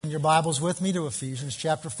your Bibles with me to Ephesians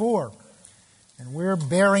chapter 4. And we're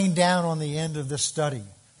bearing down on the end of this study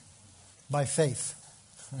by faith.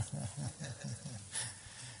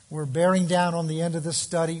 We're bearing down on the end of this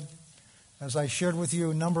study. As I shared with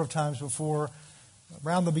you a number of times before,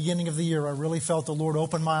 around the beginning of the year, I really felt the Lord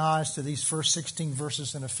open my eyes to these first 16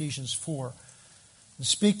 verses in Ephesians 4 and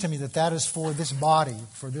speak to me that is for this body,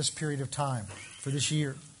 for this period of time, for this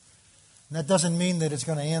year. And that doesn't mean that it's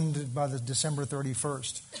going to end by the December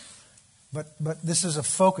 31st. But this is a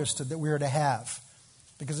focus that we are to have.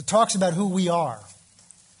 Because it talks about who we are.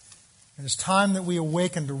 And it's time that we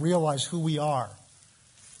awaken to realize who we are.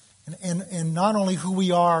 And not only who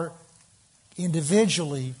we are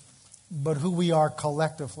individually, but who we are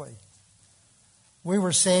collectively. We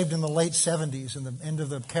were saved in the late 70s, in the end of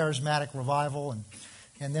the charismatic revival,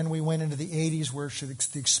 and then we went into the 80s where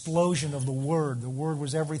the explosion of the Word. The Word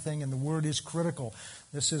was everything, and the Word is critical.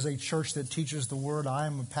 This is a church that teaches the Word. I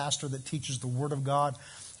am a pastor that teaches the Word of God.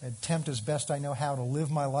 I attempt as best I know how to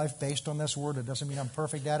live my life based on this Word. It doesn't mean I'm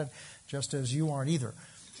perfect at it, just as you aren't either.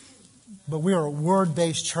 But we are a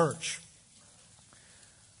Word-based church.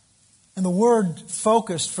 And the Word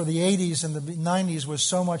focused for the 80s and the 90s was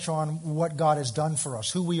so much on what God has done for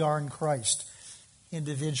us, who we are in Christ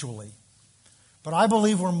individually. But I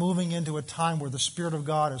believe we're moving into a time where the Spirit of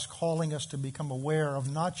God is calling us to become aware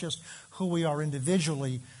of not just who we are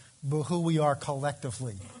individually, but who we are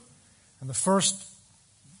collectively. And the first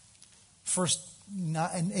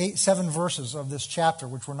 7 verses of this chapter,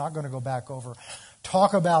 which we're not going to go back over,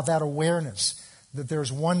 talk about that awareness that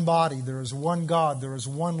there's one body, there is one God, there is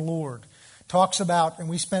one Lord. Talks about, and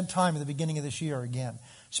we spent time at the beginning of this year again,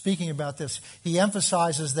 speaking about this. He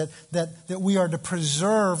emphasizes that we are to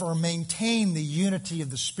preserve or maintain the unity of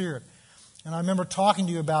the Spirit. And I remember talking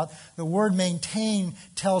to you about the word maintain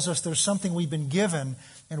tells us there's something we've been given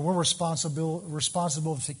and we're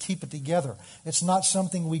responsible to keep it together. It's not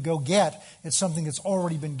something we go get. It's something that's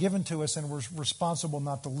already been given to us and we're responsible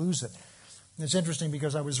not to lose it. And it's interesting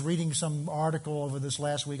because I was reading some article over this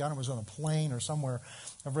last week. I don't know if it was on a plane or somewhere.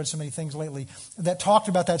 I've read so many things lately that talked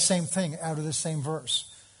about that same thing out of this same verse.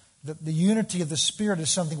 That the unity of the Spirit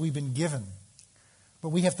is something we've been given, but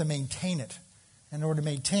we have to maintain it. In order to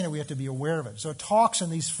maintain it, we have to be aware of it. So it talks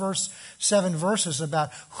in these first 7 verses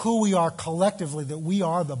about who we are collectively, that we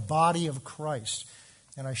are the body of Christ.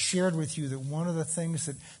 And I shared with you that one of the things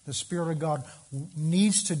that the Spirit of God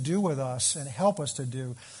needs to do with us and help us to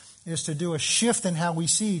do is to do a shift in how we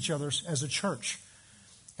see each other as a church.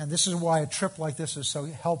 And this is why a trip like this is so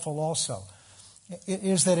helpful also. It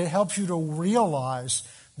is that it helps you to realize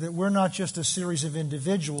that we're not just a series of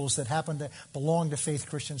individuals that happen to belong to Faith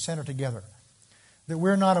Christian Center together. That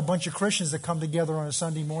we're not a bunch of Christians that come together on a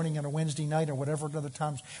Sunday morning and a Wednesday night or whatever other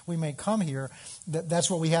times we may come here. That's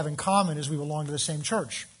what we have in common is we belong to the same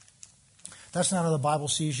church. That's not how the Bible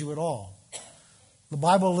sees you at all. The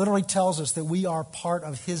Bible literally tells us that we are part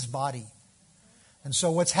of His body. And so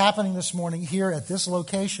what's happening this morning here at this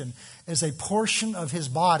location is a portion of His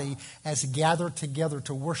body has gathered together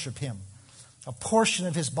to worship Him. A portion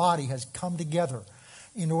of His body has come together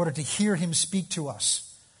in order to hear Him speak to us.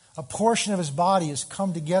 A portion of His body has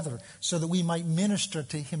come together so that we might minister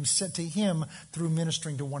to Him through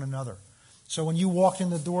ministering to one another. So when you walked in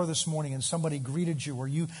the door this morning and somebody greeted you, or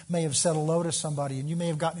you may have said hello to somebody and you may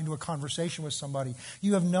have gotten into a conversation with somebody,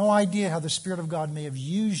 you have no idea how the Spirit of God may have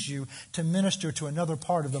used you to minister to another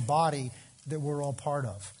part of the body that we're all part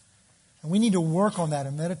of. And we need to work on that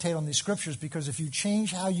and meditate on these scriptures, because if you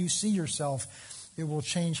change how you see yourself, it will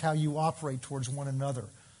change how you operate towards one another.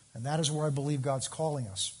 And that is where I believe God's calling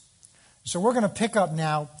us. So we're going to pick up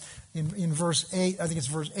now in verse 8, I think it's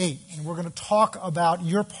verse 8, and we're going to talk about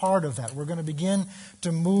your part of that. We're going to begin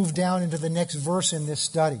to move down into the next verse in this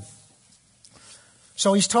study.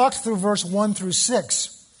 So he's talked through verse 1 through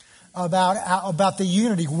 6 about the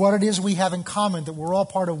unity, what it is we have in common, that we're all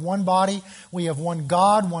part of one body, we have one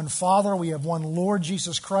God, one Father, we have one Lord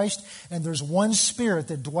Jesus Christ, and there's one Spirit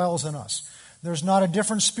that dwells in us. There's not a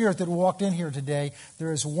different Spirit that walked in here today.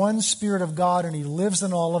 There is one Spirit of God, and He lives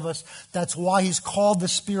in all of us. That's why He's called the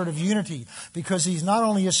Spirit of unity, because He's not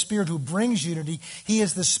only a Spirit who brings unity, He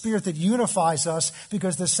is the Spirit that unifies us,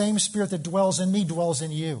 because the same Spirit that dwells in me dwells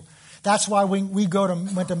in you. That's why we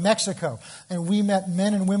went to Mexico and we met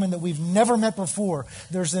men and women that we've never met before.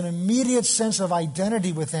 There's an immediate sense of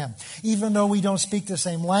identity with them. Even though we don't speak the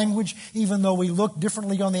same language, even though we look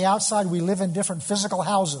differently on the outside, we live in different physical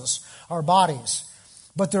houses, our bodies.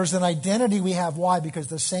 But there's an identity we have. Why? Because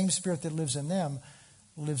the same Spirit that lives in them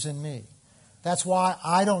lives in me. That's why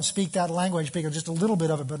I don't speak that language, because just a little bit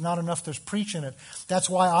of it, but not enough to preach in it. That's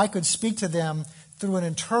why I could speak to them through an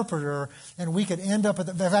interpreter, and we could end up at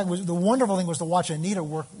the fact, the wonderful thing was to watch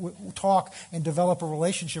Anita talk and develop a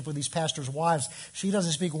relationship with these pastors' wives. She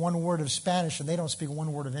doesn't speak one word of Spanish, and they don't speak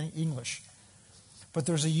one word of English. But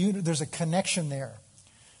there's a connection there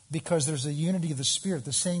because there's a unity of the Spirit.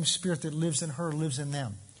 The same Spirit that lives in her lives in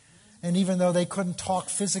them. And even though they couldn't talk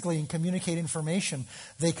physically and communicate information,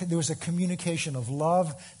 there was a communication of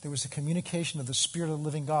love. There was a communication of the Spirit of the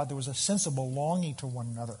living God. There was a sense of belonging to one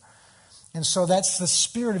another. And so that's the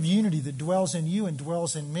spirit of unity that dwells in you and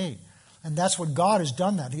dwells in me. And that's what God has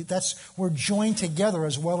done that. We're joined together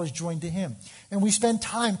as well as joined to Him. And we spend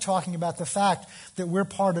time talking about the fact that we're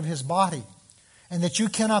part of His body. And that you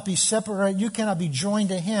cannot be separated, you cannot be joined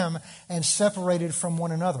to Him and separated from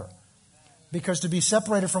one another. Because to be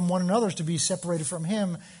separated from one another is to be separated from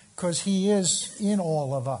Him, because He is in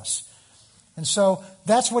all of us. And so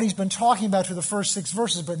that's what he's been talking about through the first 6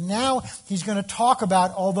 verses. But now he's going to talk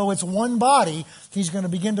about, although it's one body, he's going to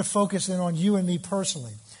begin to focus in on you and me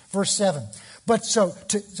personally. Verse 7.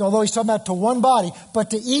 Although he's talking about to one body,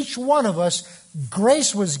 but to each one of us,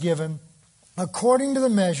 grace was given according to the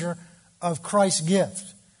measure of Christ's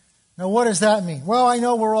gift. Now, what does that mean? Well, I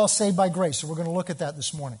know we're all saved by grace, so we're going to look at that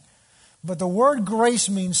this morning. But the word grace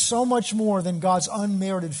means so much more than God's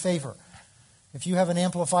unmerited favor. If you have an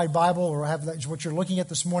Amplified Bible or have what you're looking at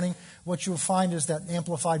this morning, what you'll find is that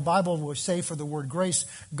Amplified Bible will say for the word grace,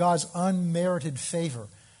 God's unmerited favor.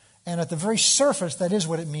 And at the very surface, that is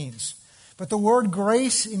what it means. But the word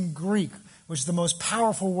grace in Greek, which is the most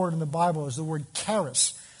powerful word in the Bible, is the word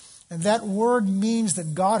charis. And that word means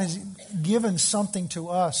that God has given something to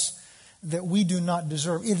us that we do not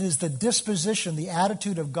deserve. It is the disposition, the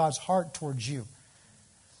attitude of God's heart towards you.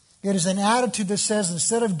 It is an attitude that says,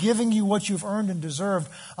 instead of giving you what you've earned and deserved,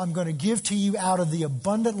 I'm going to give to you out of the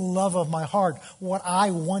abundant love of my heart what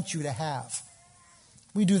I want you to have.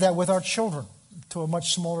 We do that with our children to a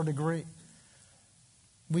much smaller degree.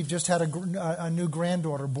 We've just had a new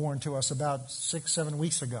granddaughter born to us about 6-7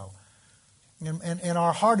 weeks ago. And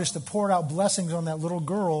our heart is to pour out blessings on that little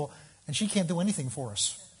girl, and she can't do anything for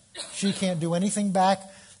us. She can't do anything back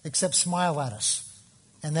except smile at us.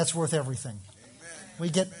 And that's worth everything. We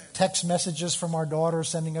get text messages from our daughter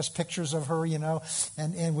sending us pictures of her,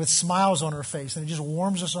 and with smiles on her face. And it just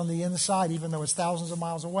warms us on the inside, even though it's thousands of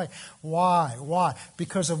miles away. Why? Why?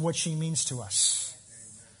 Because of what she means to us.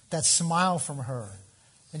 That smile from her.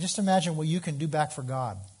 And just imagine what you can do back for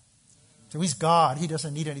God. So He's God. He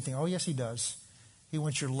doesn't need anything. Oh, yes, He does. He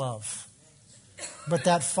wants your love. But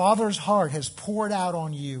that Father's heart has poured out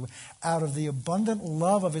on you, out of the abundant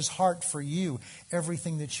love of His heart for you,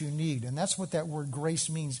 everything that you need. And that's what that word grace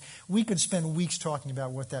means. We could spend weeks talking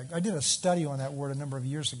about what that... I did a study on that word a number of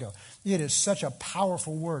years ago. It is such a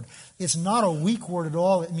powerful word. It's not a weak word at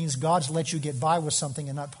all. It means God's let you get by with something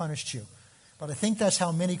and not punished you. But I think that's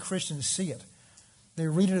how many Christians see it. They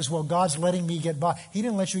read it as, well, God's letting me get by. He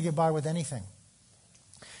didn't let you get by with anything.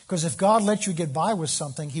 Because if God let you get by with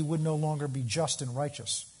something, He would no longer be just and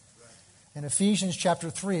righteous. In Romans chapter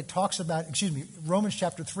 3, it talks about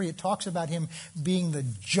Him being the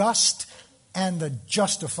just and the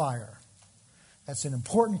justifier. That's an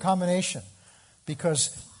important combination.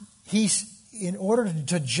 Because in order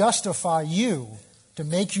to justify you, to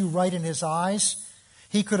make you right in His eyes,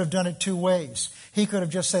 He could have done it 2 ways. He could have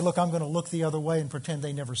just said, look, I'm going to look the other way and pretend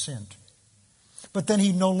they never sinned. But then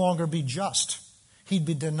He'd no longer be just. He'd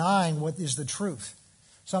be denying what is the truth.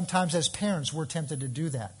 Sometimes as parents, we're tempted to do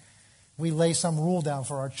that. We lay some rule down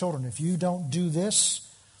for our children. If you don't do this,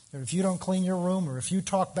 or if you don't clean your room, or if you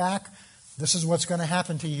talk back, this is what's going to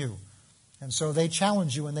happen to you. And so they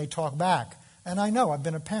challenge you and they talk back. And I know, I've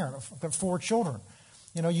been a parent. I've got 4 children.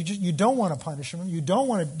 You don't want to punish them. You don't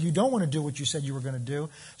want to do what you said you were going to do.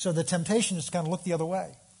 So the temptation is to kind of look the other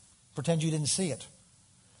way. Pretend you didn't see it.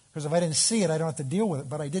 Because if I didn't see it, I don't have to deal with it.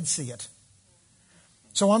 But I did see it.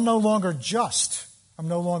 So I'm no longer just. I'm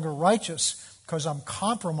no longer righteous because I'm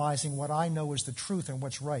compromising what I know is the truth and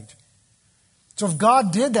what's right. So if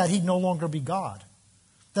God did that, He'd no longer be God.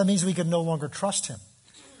 That means we could no longer trust Him.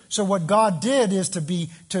 So what God did is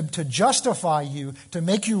to justify you, to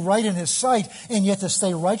make you right in His sight, and yet to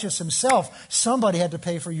stay righteous Himself. Somebody had to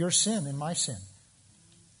pay for your sin and my sin.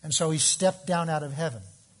 And so He stepped down out of heaven.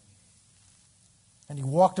 And He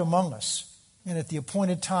walked among us. And at the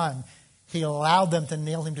appointed time, He allowed them to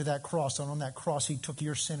nail Him to that cross. And on that cross, He took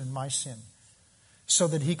your sin and my sin so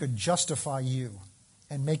that He could justify you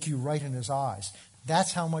and make you right in His eyes.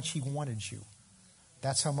 That's how much He wanted you.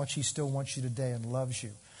 That's how much He still wants you today and loves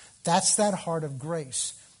you. That's that heart of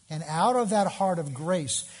grace. And out of that heart of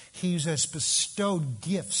grace, He has bestowed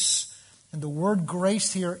gifts And the word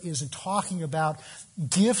grace here is talking about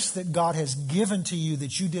gifts that God has given to you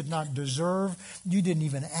that you did not deserve, you didn't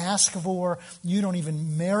even ask for, you don't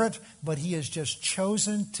even merit, but He has just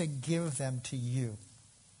chosen to give them to you.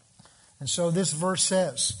 And so this verse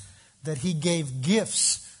says that He gave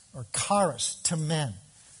gifts, or charis, to men.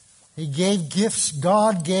 He gave gifts.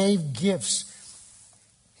 God gave gifts.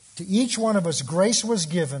 To each one of us, grace was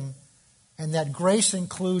given, and that grace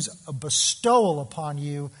includes a bestowal upon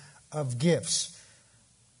you of gifts.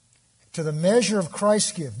 To the measure of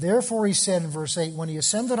Christ's gift. Therefore, He said in verse 8, when He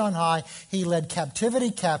ascended on high, He led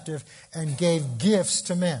captivity captive and gave gifts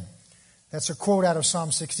to men. That's a quote out of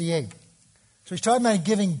Psalm 68. So He's talking about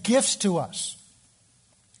giving gifts to us.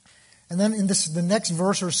 And then in the next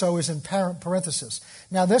verse or so is in parenthesis.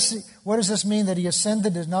 Now, what does this mean that He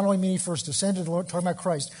ascended? Does not only mean He first descended, talking about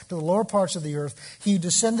Christ, to the lower parts of the earth. He who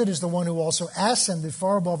descended is the one who also ascended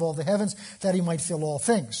far above all the heavens, that He might fill all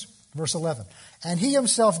things. Verse 11. And He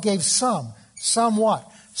Himself gave some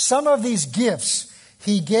what? Some of these gifts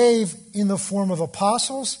He gave in the form of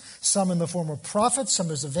apostles, some in the form of prophets,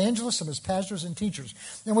 some as evangelists, some as pastors and teachers.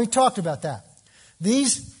 And we talked about that.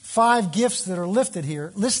 These 5 gifts that are listed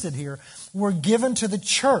here were given to the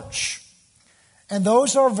church. And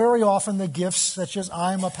those are very often the gifts such as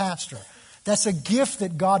I'm a pastor. That's a gift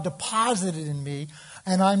that God deposited in me,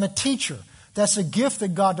 and I'm a teacher. That's a gift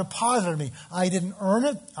that God deposited in me. I didn't earn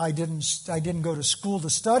it. I didn't go to school to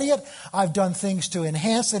study it. I've done things to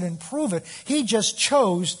enhance it and improve it. He just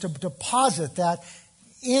chose to deposit that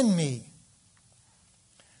in me.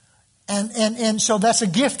 And so that's a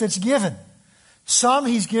gift that's given. Some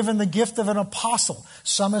He's given the gift of an apostle,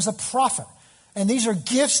 some as a prophet. And these are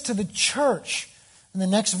gifts to the church. And the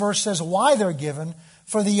next verse says why they're given: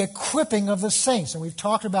 for the equipping of the saints. And we've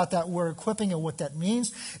talked about that word equipping and what that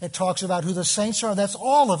means. It talks about who the saints are. That's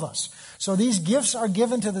all of us. So these gifts are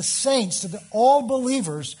given to the saints, to all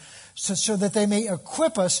believers, so that they may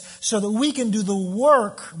equip us so that we can do the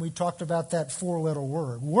work. We talked about that 4-letter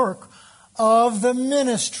word, work of the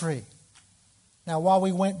ministry. Now, while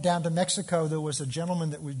we went down to Mexico, there was a gentleman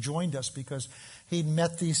that joined us because he'd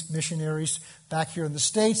met these missionaries back here in the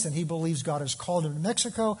States, and he believes God has called him to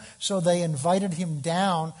Mexico. So they invited him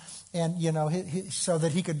down, and so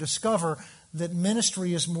that he could discover that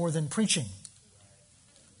ministry is more than preaching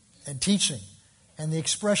and teaching. And the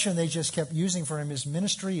expression they just kept using for him is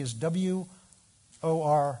ministry is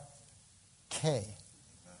WORK.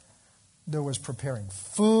 There was preparing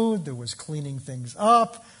food, there was cleaning things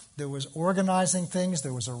up, there was organizing things,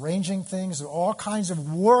 there was arranging things. All kinds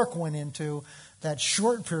of work went into that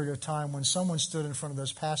short period of time when someone stood in front of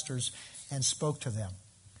those pastors and spoke to them.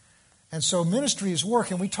 And so ministry is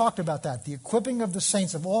work, and we talked about that. The equipping of the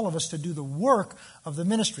saints, of all of us, to do the work of the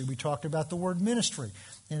ministry. We talked about the word ministry,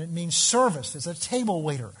 and it means service. It's a table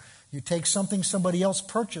waiter. You take something somebody else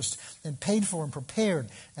purchased and paid for and prepared,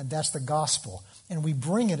 and that's the gospel. And we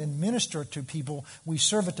bring it and minister it to people. We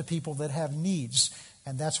serve it to people that have needs.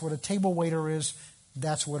 And that's what a table waiter is.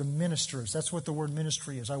 That's what a minister is. That's what the word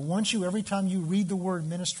ministry is. I want you, every time you read the word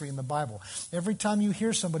ministry in the Bible, every time you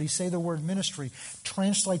hear somebody say the word ministry,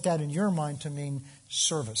 translate that in your mind to mean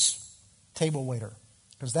service, table waiter,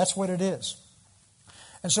 because that's what it is.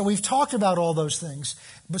 And so we've talked about all those things.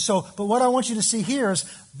 But what I want you to see here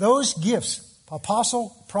is those gifts,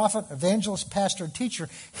 apostle, prophet, evangelist, pastor, teacher,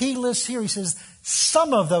 he lists here, he says,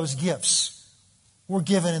 some of those gifts were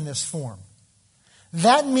given in this form.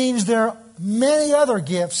 That means there are many other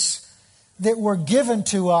gifts that were given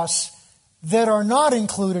to us that are not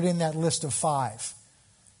included in that list of 5.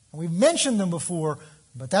 And we've mentioned them before,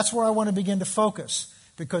 but that's where I want to begin to focus,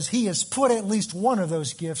 because He has put at least one of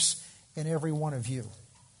those gifts in every one of you.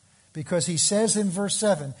 Because He says in verse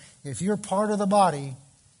 7, if you're part of the body,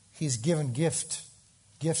 He's given gifts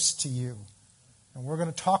to you. And we're going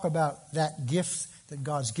to talk about that gift that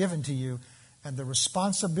God's given to you and the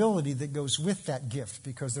responsibility that goes with that gift,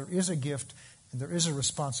 because there is a gift and there is a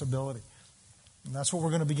responsibility. And that's what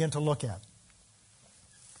we're going to begin to look at.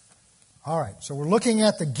 All right, so we're looking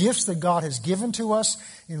at the gifts that God has given to us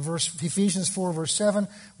in Ephesians 4, verse 7,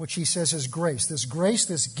 which he says is grace. This grace,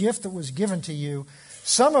 this gift that was given to you,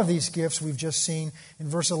 some of these gifts we've just seen in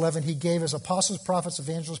verse 11, he gave as apostles, prophets,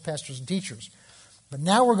 evangelists, pastors, and teachers. But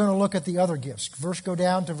now we're going to look at the other gifts. Go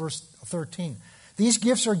down to verse 13. These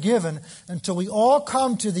gifts are given until we all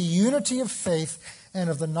come to the unity of faith and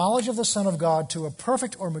of the knowledge of the Son of God, to a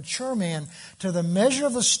perfect or mature man, to the measure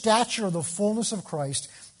of the stature of the fullness of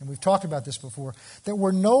Christ. And we've talked about this before, that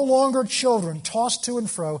we're no longer children tossed to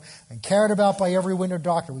and fro and carried about by every wind of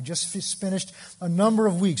doctrine. We just finished a number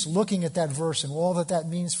of weeks looking at that verse and all that that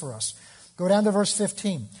means for us. Go down to verse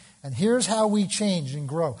 15. And here's how we change and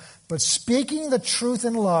grow. But speaking the truth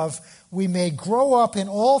in love, we may grow up in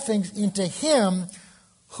all things into Him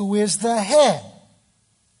who is the head.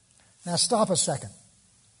 Now stop a second.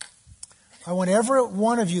 I want every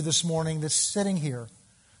one of you this morning that's sitting here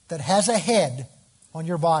that has a head on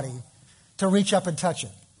your body to reach up and touch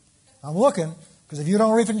it. I'm looking, because if you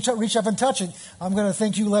don't reach up and touch it, I'm going to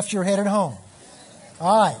think you left your head at home.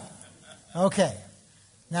 All right. Okay.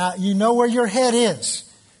 Now, you know where your head is.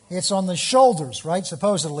 It's on the shoulders, right,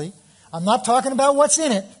 supposedly. I'm not talking about what's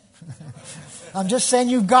in it. I'm just saying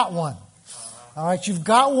you've got one. All right, you've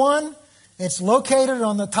got one. It's located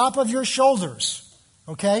on the top of your shoulders.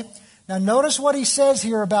 Okay? Now, notice what he says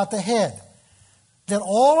here about the head. That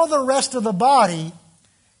all of the rest of the body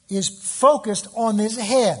is focused on this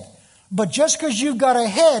head. But just because you've got a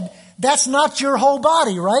head, that's not your whole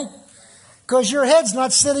body, right? Because your head's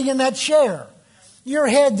not sitting in that chair. Your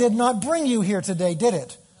head did not bring you here today, did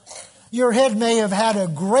it? Your head may have had a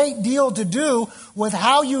great deal to do with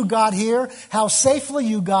how you got here, how safely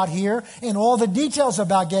you got here, and all the details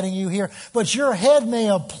about getting you here. But your head may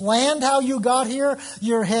have planned how you got here.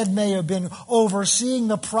 Your head may have been overseeing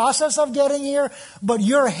the process of getting here. But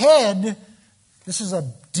your head, this is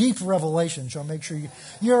a deep revelation, so make sure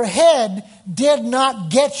your head did not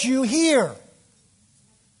get you here.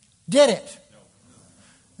 Did it?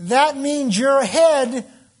 That means your head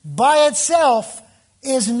by itself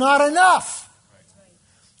is not enough.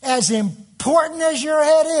 As important as your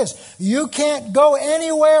head is, you can't go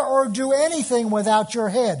anywhere or do anything without your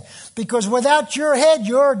head. Because without your head,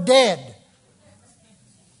 you're dead.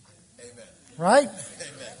 Amen. Right?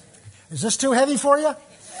 Amen. Is this too heavy for you?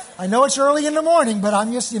 I know it's early in the morning, but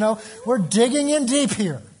I'm just, we're digging in deep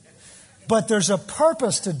here. But there's a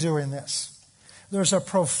purpose to doing this. There's a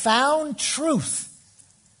profound truth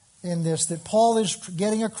in this that Paul is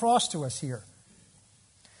getting across to us here.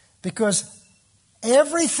 Because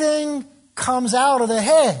everything comes out of the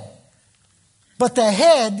head. But the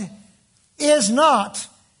head is not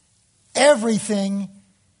everything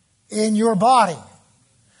in your body.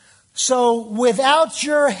 So without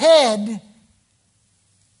your head,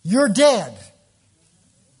 you're dead.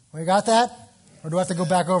 We got that? Or do I have to go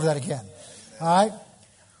back over that again? All right.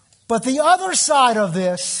 But the other side of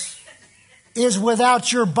this is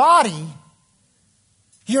without your body,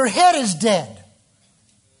 your head is dead.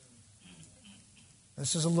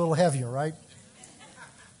 This is a little heavier, right?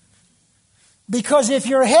 Because if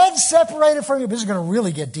your head's separated from you, this is going to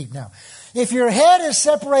really get deep now. If your head is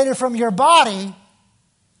separated from your body,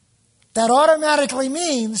 that automatically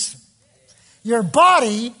means your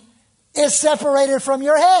body is separated from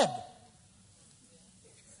your head.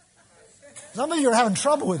 Some of you are having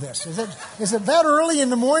trouble with this. Is it that early in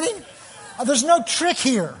the morning? There's no trick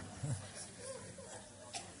here.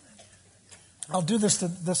 I'll do this to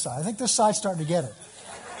this side. I think this side's starting to get it.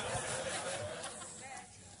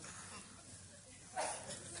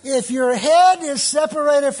 If your head is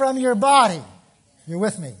separated from your body, you're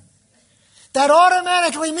with me, that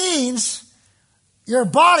automatically means your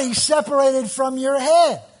body's separated from your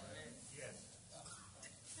head.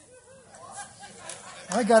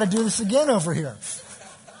 I got to do this again over here.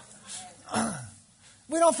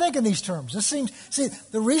 We don't think in these terms.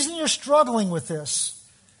 The reason you're struggling with this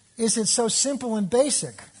is it's so simple and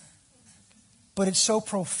basic, but it's so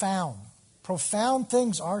profound. Profound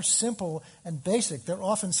things are simple and basic. They're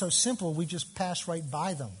often so simple we just pass right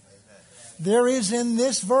by them. There is in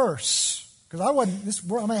this verse, because this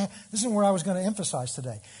isn't where I was going to emphasize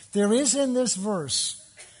today. There is in this verse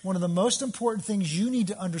one of the most important things you need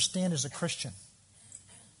to understand as a Christian.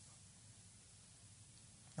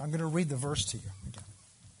 I'm going to read the verse to you again.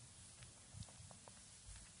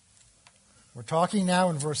 We're talking now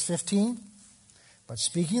in verse 15. But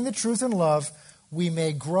speaking the truth in love, we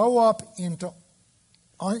may grow up into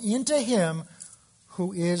Him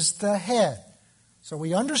who is the head. So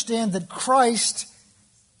we understand that Christ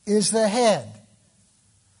is the head.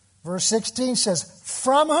 Verse 16 says,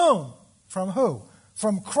 from whom? From who?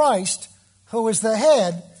 From Christ, who is the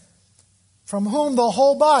head, from whom the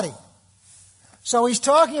whole body. So he's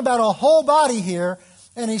talking about a whole body here,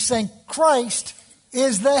 and he's saying Christ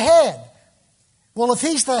is the head. Well, if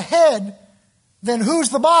He's the head, then who's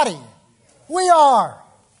the body? We are.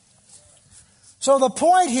 So the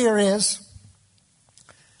point here is,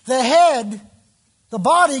 the head, the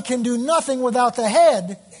body can do nothing without the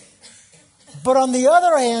head. But on the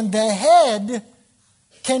other hand, the head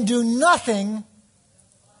can do nothing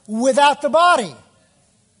without the body.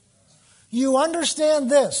 You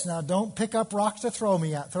understand this. Now, don't pick up rocks to throw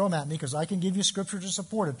them at me, because I can give you scripture to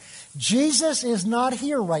support it. Jesus is not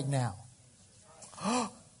here right now.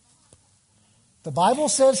 The Bible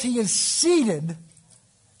says he is seated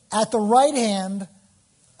at the right hand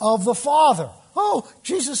of the Father. Oh,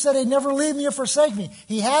 Jesus said he'd never leave me or forsake me.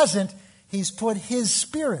 He hasn't. He's put his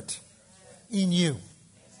Spirit in you.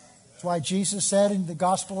 That's why Jesus said in the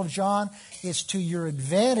Gospel of John, it's to your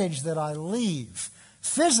advantage that I leave.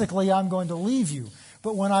 Physically, I'm going to leave you.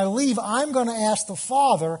 But when I leave, I'm going to ask the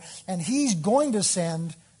Father, and he's going to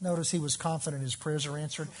send, notice he was confident his prayers are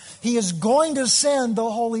answered. He is going to send the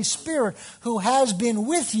Holy Spirit who has been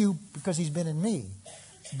with you because he's been in me.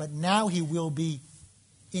 But now he will be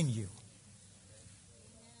in you.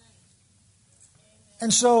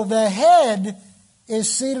 And so the head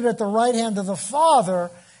is seated at the right hand of the Father,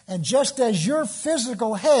 and just as your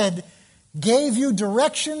physical head gave you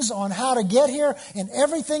directions on how to get here and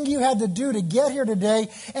everything you had to do to get here today,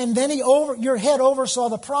 and then your head oversaw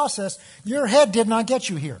the process, your head did not get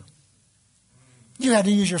you here. You had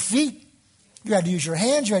to use your feet, you had to use your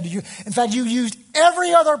hands, in fact, you used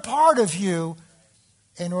every other part of you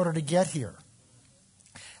in order to get here.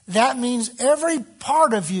 That means every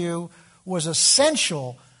part of you was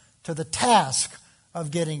essential to the task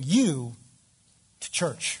of getting you to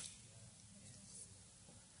church.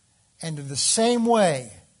 And in the same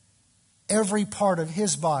way, every part of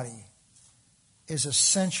his body is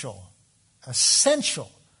essential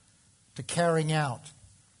to carrying out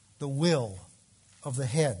the will of the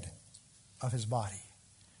head of his body.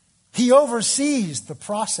 He oversees the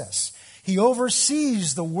process. He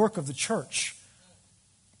oversees the work of the church.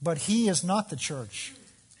 But he is not the church.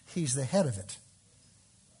 He's the head of it.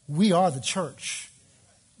 We are the church.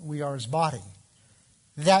 We are his body.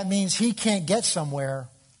 That means he can't get somewhere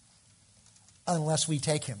unless we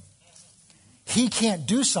take him. He can't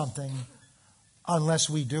do something unless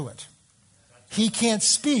we do it. He can't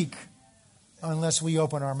speak unless we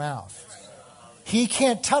open our mouth. He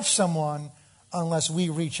can't touch someone unless we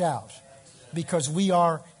reach out, because we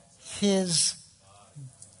are his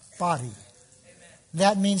body.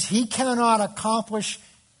 That means he cannot accomplish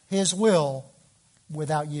his will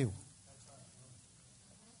without you.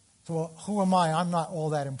 So, well, who am I? I'm not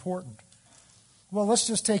all that important. Well, let's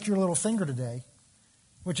just take your little finger today,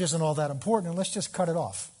 which isn't all that important, and let's just cut it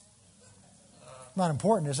off. Not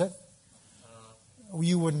important, is it?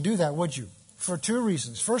 You wouldn't do that, would you? For two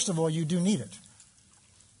reasons. First of all, you do need it.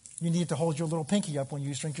 You need to hold your little pinky up when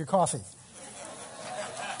you drink your coffee.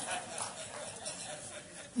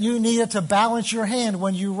 You need it to balance your hand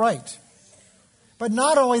when you write. But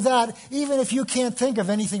not only that, even if you can't think of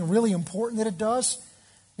anything really important that it does,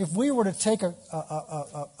 if we were to take a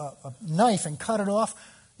knife and cut it off,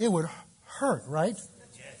 it would hurt, right?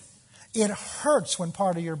 It hurts when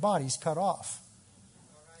part of your body's cut off.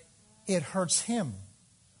 It hurts him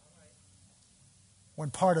when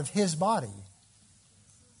part of his body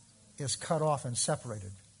is cut off and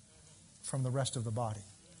separated from the rest of the body.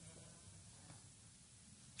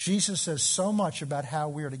 Jesus says so much about how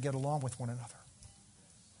we are to get along with one another.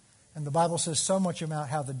 And the Bible says so much about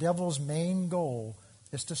how the devil's main goal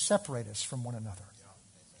is to separate us from one another.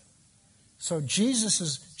 So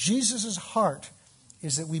Jesus' heart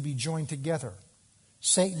is that we be joined together.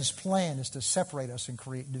 Satan's plan is to separate us and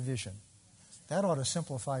create division. That ought to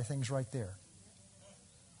simplify things right there.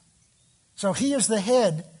 So he is the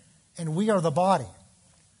head and we are the body.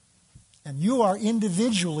 And you are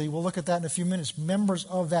individually, we'll look at that in a few minutes, members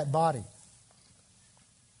of that body.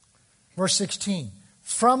 Verse 16.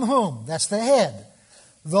 From whom, that's the head,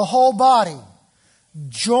 the whole body,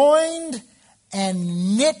 joined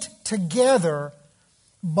and knit together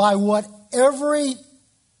by what every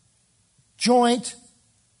joint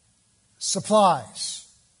supplies.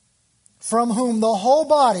 From whom the whole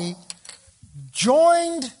body,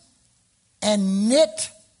 joined and knit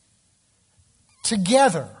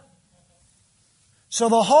together. So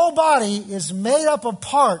the whole body is made up of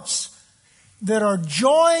parts that are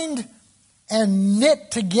joined and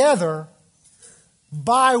knit together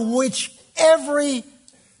by which every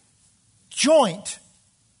joint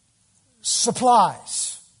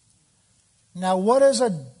supplies. Now, what is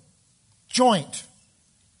a joint?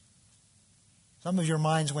 Some of your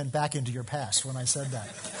minds went back into your past when I said that.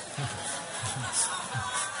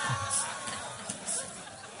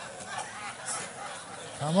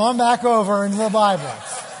 Come on back over into the Bible.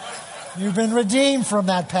 You've been redeemed from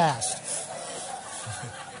that past.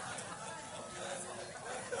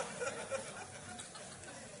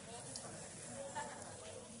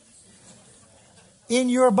 In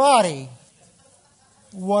your body,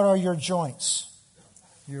 what are your joints?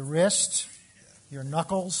 Your wrist, your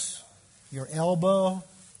knuckles, your elbow,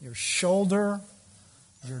 your shoulder,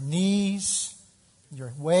 your knees,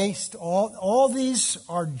 your waist. All these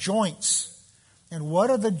are joints And what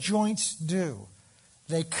do the joints do?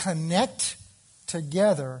 They connect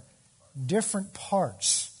together different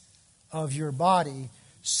parts of your body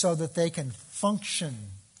so that they can function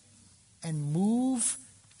and move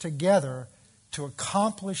together to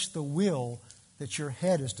accomplish the will that your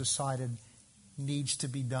head has decided needs to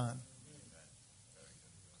be done.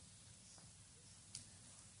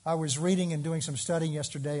 I was reading and doing some studying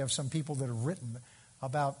yesterday of some people that have written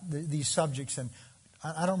about these subjects, and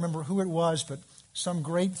I don't remember who it was, but some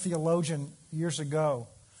great theologian years ago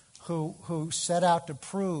who set out to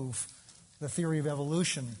prove the theory of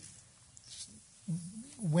evolution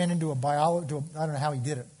went into biology. I don't know how he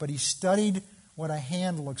did it, but he studied what a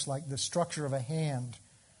hand looks like, the structure of a hand,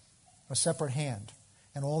 a separate hand,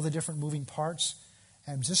 and all the different moving parts.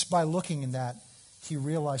 And just by looking in that, he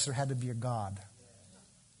realized there had to be a God.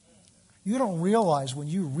 You don't realize when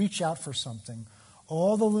you reach out for something,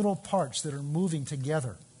 all the little parts that are moving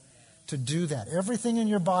together to do that. Everything in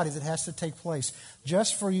your body that has to take place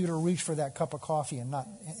just for you to reach for that cup of coffee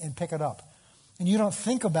and pick it up. And you don't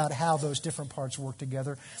think about how those different parts work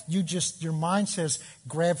together. Your mind says,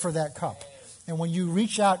 grab for that cup. And when you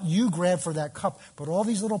reach out, you grab for that cup. But all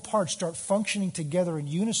these little parts start functioning together in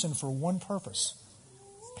unison for one purpose.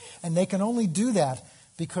 And they can only do that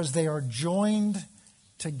because they are joined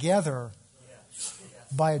together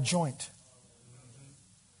by a joint.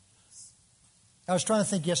 I was trying to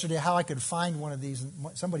think yesterday how I could find one of these, and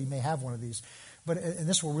somebody may have one of these, and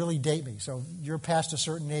this will really date me. So you're past a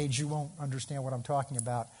certain age, you won't understand what I'm talking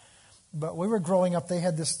about. But we were growing up, they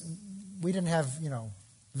had this, we didn't have,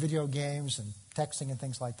 video games and texting and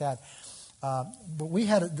things like that. But we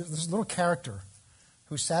had this little character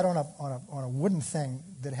who sat on a wooden thing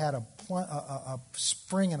that had a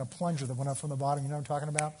spring and a plunger that went up from the bottom. You know what I'm talking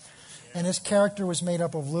about? And his character was made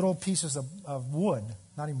up of little pieces of wood,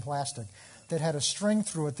 not even plastic, that had a string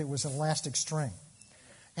through it that was an elastic string.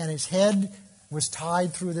 And his head was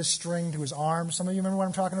tied through this string to his arms. Some of you remember what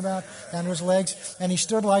I'm talking about? Down to his legs. And he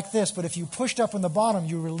stood like this. But if you pushed up on the bottom,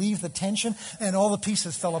 you relieved the tension, and all the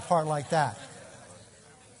pieces fell apart like that.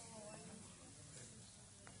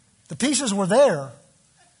 The pieces were there.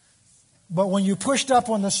 But when you pushed up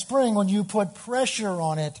on the spring, when you put pressure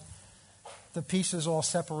on it, the pieces all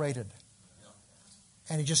separated.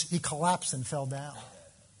 And he collapsed and fell down.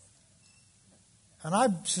 And I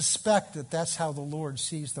suspect that that's how the Lord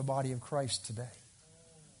sees the body of Christ today.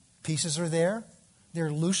 Pieces are there.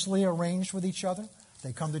 They're loosely arranged with each other.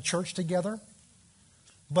 They come to church together.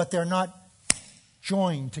 But they're not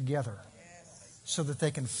joined together so that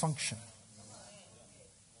they can function.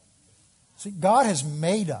 See, God has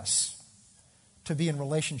made us to be in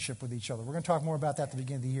relationship with each other. We're going to talk more about that at the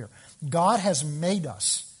beginning of the year. God has made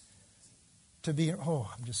us to be,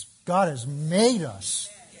 God has made us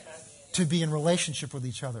to be in relationship with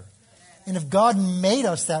each other. And if God made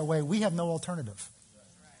us that way, we have no alternative.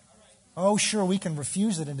 Oh, sure, we can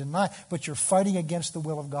refuse it and deny, but you're fighting against the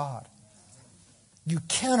will of God. You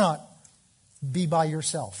cannot be by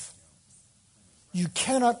yourself. You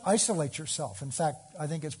cannot isolate yourself. In fact, I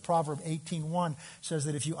think it's Proverb 18:1 says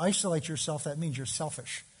that if you isolate yourself, that means you're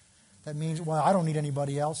selfish. That means, well, I don't need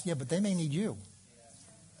anybody else. Yeah, but they may need you.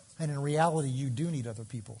 And in reality, you do need other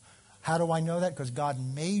people. How do I know that? Because God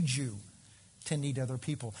made you to need other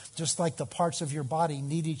people. Just like the parts of your body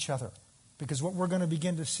need each other. Because what we're going to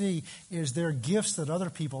begin to see is there are gifts that other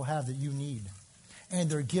people have that you need. And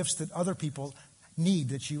there are gifts that other people need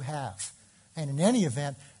that you have. And in any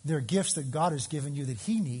event, there are gifts that God has given you that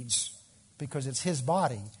He needs because it's His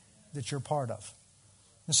body that you're part of.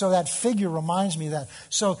 And so that figure reminds me of that.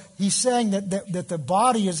 So he's saying that the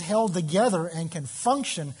body is held together and can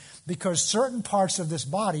function because certain parts of this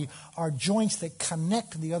body are joints that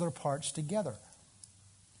connect the other parts together.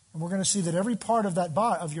 And we're going to see that every part of that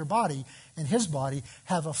of your body and His body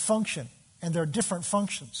have a function, and there are different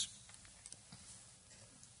functions.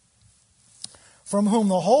 From whom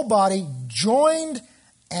the whole body, joined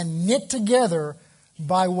and knit together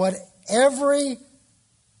by what every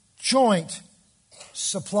joint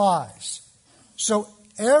supplies. So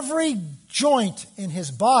every joint in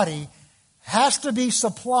His body has to be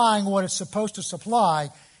supplying what it's supposed to supply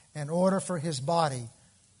in order for His body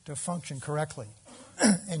to function correctly.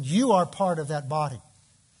 And you are part of that body.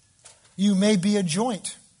 You may be a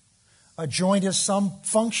joint. A joint is some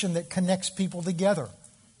function that connects people together.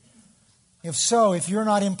 If so, if you're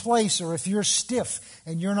not in place or if you're stiff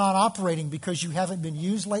and you're not operating because you haven't been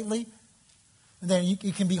used lately, then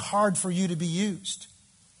it can be hard for you to be used.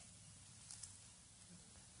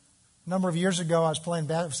 A number of years ago, I was playing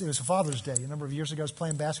basketball. It was Father's Day. A number of years ago, I was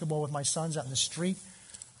playing basketball with my sons out in the street.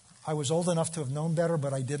 I was old enough to have known better,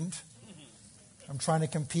 but I didn't. I'm trying to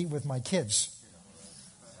compete with my kids.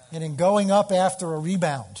 And in going up after a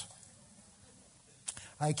rebound,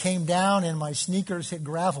 I came down and my sneakers hit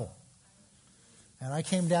gravel. And I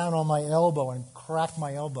came down on my elbow and cracked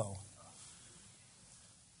my elbow.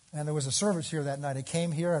 And there was a service here that night. I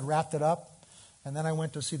came here, I wrapped it up, and then I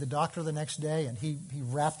went to see the doctor the next day, and he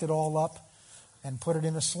wrapped it all up and put it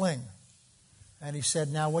in a sling. And he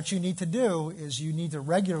said, now what you need to do is you need to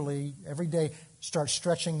regularly, every day, start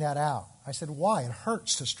stretching that out. I said, why? It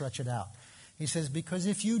hurts to stretch it out. He says, because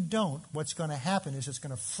if you don't, what's going to happen is it's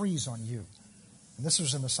going to freeze on you. And this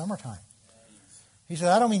was in the summertime. He said,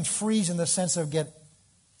 I don't mean freeze in the sense of get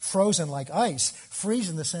frozen like ice. Freeze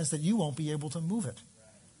in the sense that you won't be able to move it.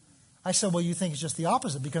 I said, well, you think it's just the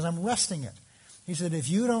opposite because I'm resting it. He said, if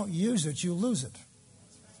you don't use it, you lose it.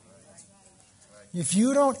 If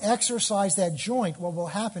you don't exercise that joint, what will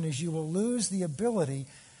happen is you will lose the ability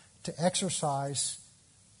to exercise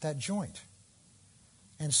that joint.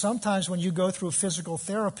 And sometimes when you go through physical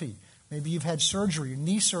therapy, maybe you've had surgery,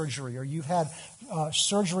 knee surgery, or you've had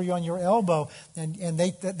surgery on your elbow, and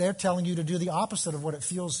they're telling you to do the opposite of what it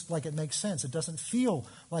feels like it makes sense. It doesn't feel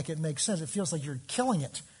like it makes sense. It feels like you're killing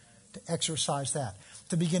it to exercise that,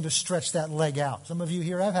 to begin to stretch that leg out. Some of you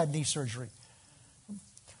here have had knee surgery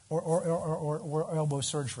or elbow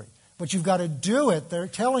surgery. But you've got to do it. They're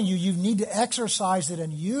telling you you need to exercise it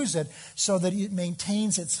and use it so that it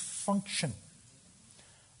maintains its function.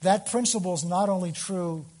 That principle is not only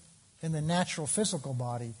true in the natural physical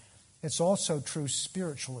body, it's also true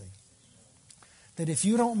spiritually. That if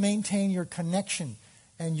you don't maintain your connection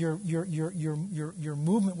and your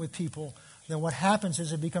movement with people, then what happens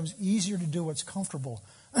is it becomes easier to do what's comfortable,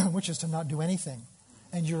 which is to not do anything.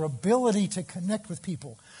 And your ability to connect with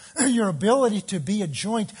people, your ability to be a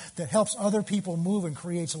joint that helps other people move and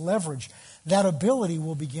creates leverage, that ability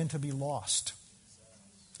will begin to be lost.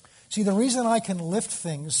 See, the reason I can lift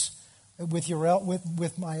things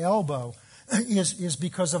with my elbow is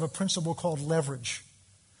because of a principle called leverage.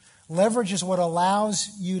 Leverage is what allows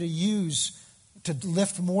you to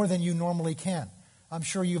lift more than you normally can. I'm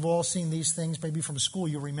sure you've all seen these things, maybe from school.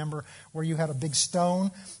 You remember where you had a big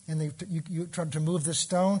stone, and you tried to move this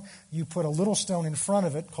stone. You put a little stone in front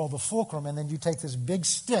of it called the fulcrum, and then you take this big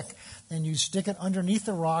stick, and you stick it underneath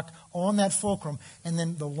the rock on that fulcrum. And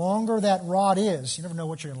then the longer that rod is, you never know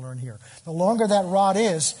what you're going to learn here. The longer that rod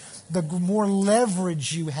is, the more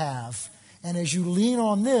leverage you have. And as you lean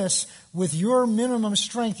on this, with your minimum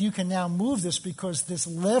strength, you can now move this because this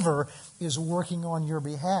lever is working on your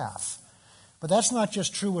behalf. But that's not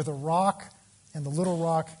just true with a rock and the little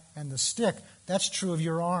rock and the stick. That's true of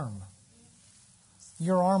your arm.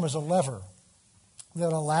 Your arm is a lever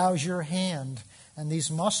that allows your hand and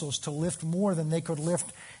these muscles to lift more than they could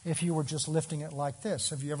lift if you were just lifting it like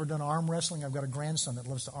this. Have you ever done arm wrestling? I've got a grandson that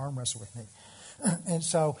loves to arm wrestle with me. And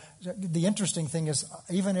so the interesting thing is,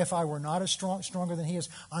 even if I were not as stronger than he is,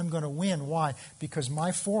 I'm going to win. Why? Because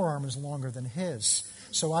my forearm is longer than his.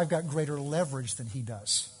 So I've got greater leverage than he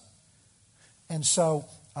does. And so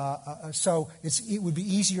it would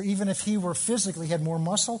be easier, even if he were physically had more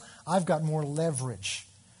muscle, I've got more leverage.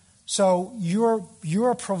 So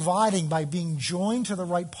you're providing, by being joined to the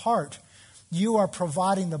right part, you are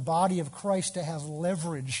providing the body of Christ to have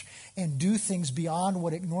leverage and do things beyond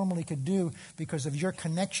what it normally could do because of your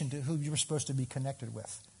connection to who you're supposed to be connected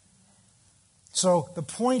with. So the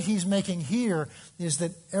point he's making here is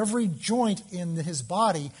that every joint in his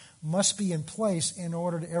body must be in place in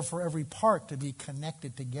order for every part to be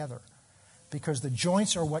connected together, because the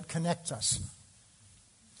joints are what connects us.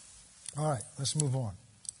 All right, let's move on.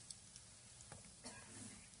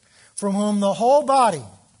 From whom the whole body,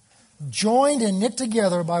 joined and knit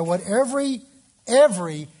together by what every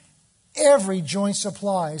joint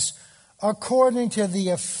supplies, according to the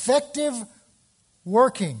effective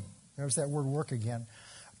working, there's that word work again,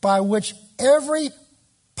 by which every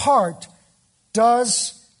part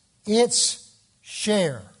does its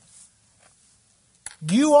share.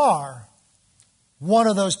 You are one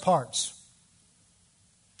of those parts.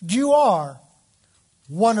 You are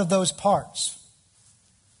one of those parts.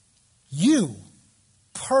 You,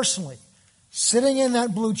 personally, sitting in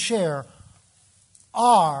that blue chair,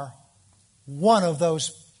 are one of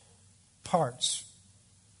those parts.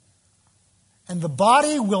 And the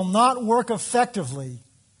body will not work effectively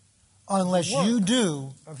unless you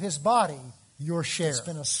do of his body your share. It's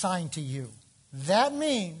been assigned to you. That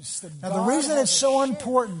means that now the reason it's so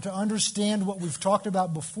important to understand what we've talked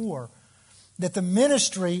about before, that the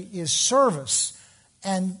ministry is service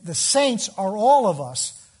and the saints are all of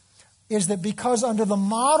us, is that because under the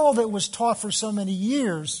model that was taught for so many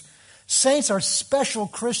years, Saints are special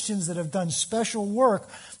Christians that have done special work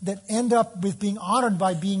that end up with being honored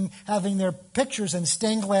by having their pictures in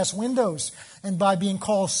stained glass windows and by being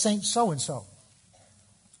called Saint so-and-so.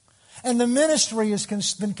 And the ministry has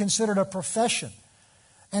been considered a profession.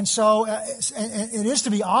 And so it is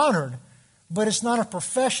to be honored, but it's not a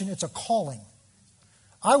profession, it's a calling.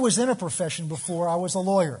 I was in a profession before I was a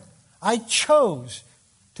lawyer. I chose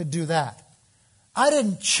to do that. I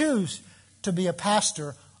didn't choose to be a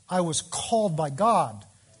pastor. I was called by God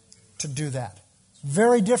to do that.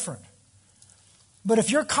 Very different. But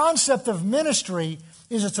if your concept of ministry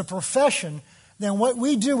is it's a profession, then what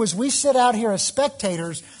we do is we sit out here as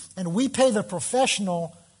spectators and we pay the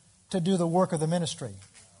professional to do the work of the ministry.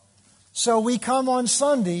 So we come on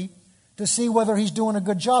Sunday to see whether he's doing a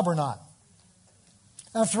good job or not.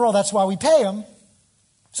 After all, that's why we pay him,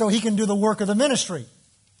 so he can do the work of the ministry.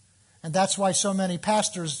 And that's why so many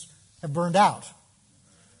pastors have burned out,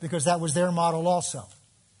 because that was their model also.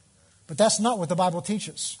 But that's not what the Bible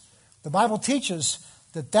teaches. The Bible teaches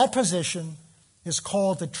that that position is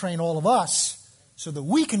called to train all of us so that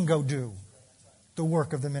we can go do the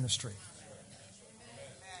work of the ministry.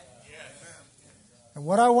 And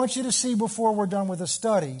what I want you to see before we're done with the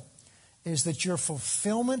study is that your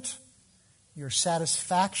fulfillment, your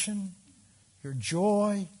satisfaction, your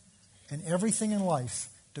joy, and everything in life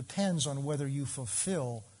depends on whether you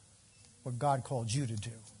fulfill what God called you to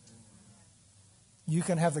do. You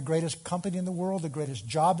can have the greatest company in the world, the greatest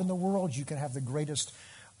job in the world. You can have the greatest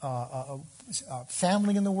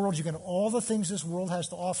family in the world. You can have all the things this world has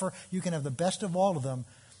to offer. You can have the best of all of them,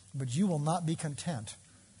 but you will not be content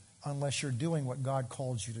unless you're doing what God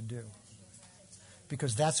called you to do.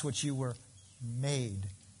 Because that's what you were made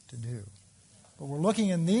to do. But we're looking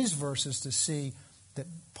in these verses to see that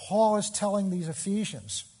Paul is telling these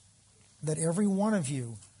Ephesians that every one of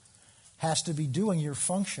you has to be doing your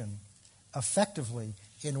function effectively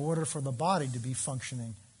in order for the body to be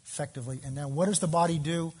functioning effectively. And now what does the body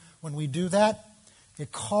do when we do that?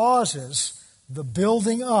 It causes the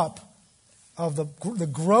building up of the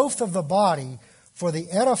growth of the body for the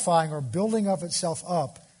edifying or building of itself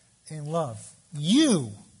up in love.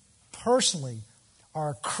 You, personally,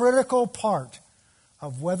 are a critical part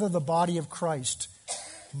of whether the body of Christ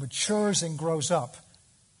matures and grows up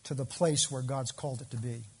to the place where God's called it to be.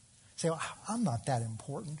 You say, well, I'm not that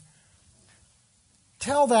important.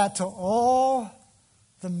 Tell that to all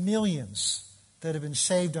the millions that have been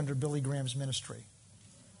saved under Billy Graham's ministry.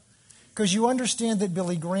 Because you understand that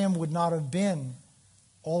Billy Graham would not have been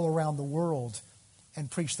all around the world and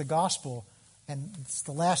preached the gospel. And it's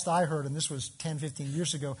the last I heard, and this was 10, 15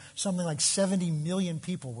 years ago, something like 70 million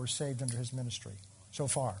people were saved under his ministry so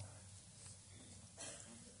far.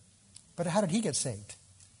 But how did he get saved?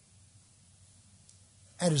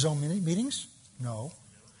 At his own meetings? No.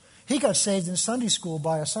 He got saved in Sunday school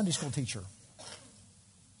by a Sunday school teacher.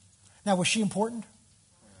 Now, was she important?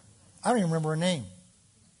 I don't even remember her name.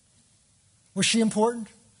 Was she important?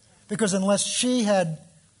 Because unless she had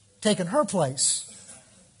taken her place,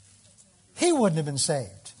 he wouldn't have been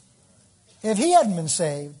saved. If he hadn't been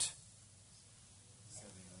saved,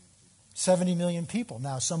 70 million people.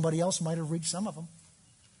 Now, somebody else might have reached some of them.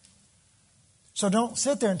 So don't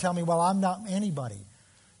sit there and tell me, well, I'm not anybody.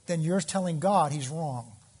 Then you're telling God he's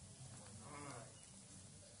wrong.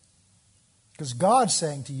 Because God's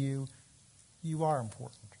saying to you, you are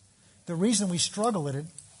important. The reason we struggle at it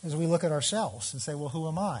is we look at ourselves and say, well, who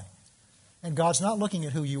am I? And God's not looking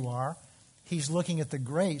at who you are. He's looking at the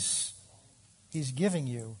grace He's giving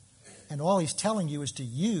you. And all He's telling you is to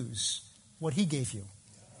use what He gave you.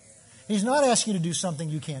 He's not asking you to do something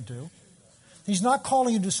you can't do. He's not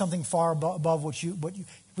calling you to do something far above what you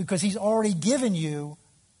because He's already given you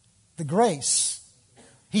the grace.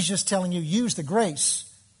 He's just telling you, use the grace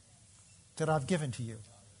that I've given to you.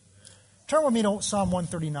 Turn with me to Psalm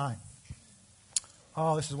 139.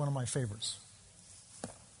 Oh, this is one of my favorites.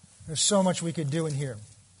 There's so much we could do in here.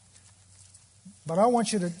 But I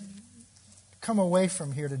want you to come away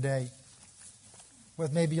from here today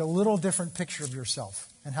with maybe a little different picture of yourself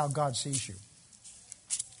and how God sees you.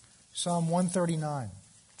 Psalm 139.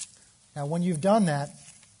 Now, when you've done that,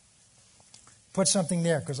 put something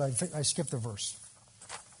there because I skipped a verse.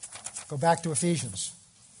 Go back to Ephesians.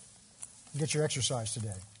 Get your exercise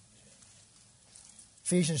today.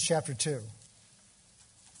 Ephesians chapter 2.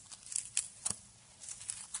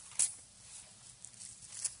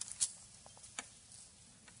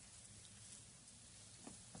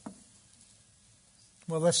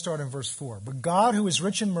 Well, let's start in verse 4. But God, who is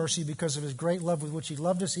rich in mercy, because of His great love with which He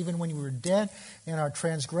loved us, even when we were dead in our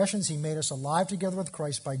transgressions, He made us alive together with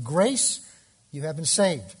Christ. By grace you have been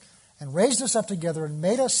saved. and raised us up together and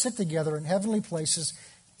made us sit together in heavenly places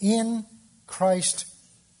in Christ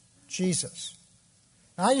Jesus.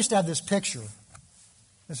 Now, I used to have this picture.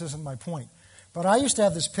 This isn't my point. But I used to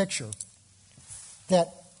have this picture that,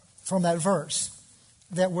 from that verse,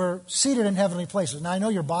 that we're seated in heavenly places. Now, I know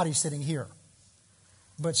your body's sitting here.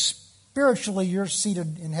 But spiritually, you're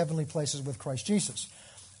seated in heavenly places with Christ Jesus.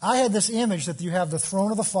 I had this image that you have the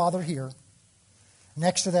throne of the Father here.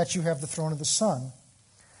 Next to that, you have the throne of the Son.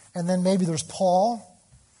 And then maybe there's Paul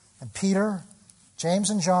and Peter, James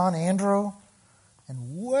and John, Andrew,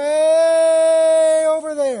 and way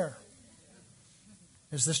over there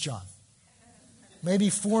is this John. Maybe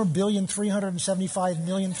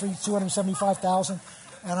 4,375,275,000.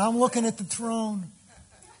 And I'm looking at the throne.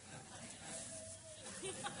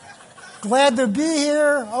 Glad to be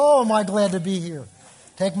here. Oh, am I glad to be here.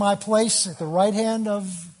 Take my place at the right hand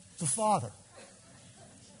of the Father.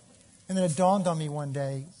 And then it dawned on me one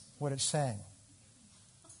day what it's saying.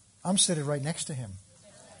 I'm sitting right next to him.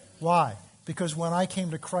 Why? Because when I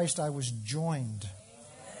came to Christ, I was joined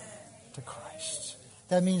to Christ.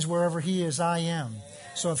 That means wherever he is, I am.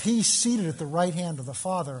 So if he's seated at the right hand of the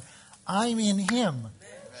Father, I'm in him,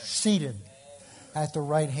 seated at the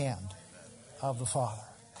right hand of the Father.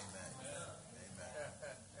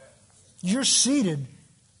 You're seated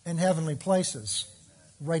in heavenly places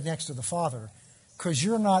right next to the Father because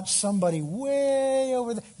you're not somebody way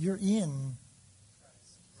over there. You're in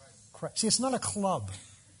Christ. See, it's not a club.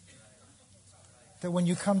 That when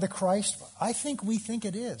you come to Christ, I think we think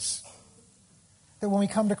it is. That when we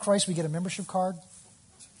come to Christ, we get a membership card.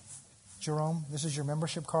 Jerome, this is your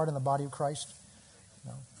membership card in the body of Christ.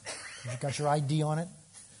 No. You've got your ID on it.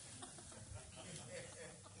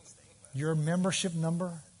 Your membership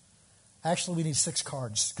number. Actually, we need 6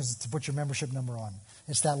 cards to put your membership number on.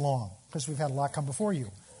 It's that long because we've had a lot come before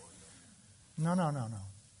you. No.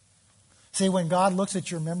 See, when God looks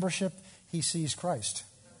at your membership, he sees Christ.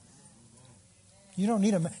 You don't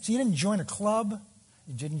need See, you didn't join a club.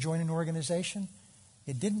 You didn't join an organization.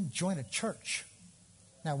 You didn't join a church.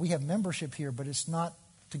 Now, we have membership here, but it's not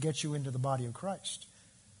to get you into the body of Christ.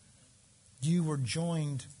 You were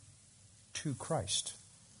joined to Christ.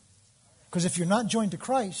 Because if you're not joined to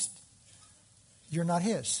Christ, you're not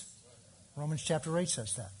his. Romans chapter 8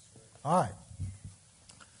 says that. All right.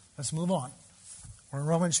 Let's move on.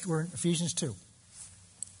 We're in Ephesians 2.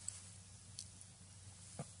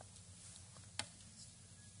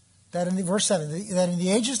 That in verse 7, that in the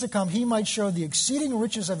ages to come he might show the exceeding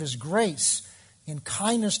riches of his grace in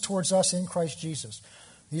kindness towards us in Christ Jesus.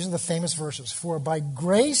 These are the famous verses. For by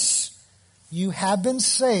grace you have been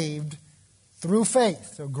saved through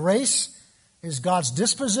faith. So grace is God's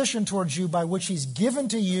disposition towards you by which he's given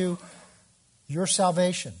to you your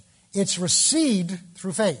salvation. It's received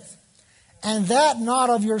through faith. And that not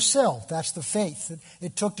of yourself. That's the faith that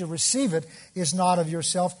it took to receive it is not of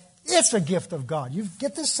yourself. It's a gift of God. You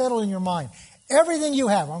get this settled in your mind. Everything you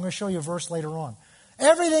have, I'm going to show you a verse later on.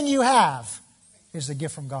 Everything you have is a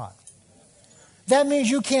gift from God. That means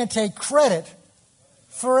you can't take credit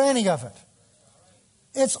for any of it.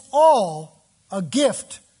 It's all a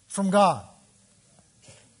gift from God.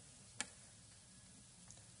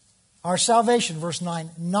 Our salvation, verse 9,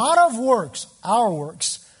 not of works, our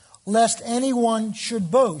works, lest anyone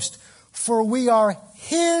should boast, for we are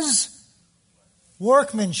his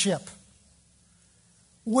workmanship.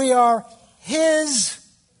 We are his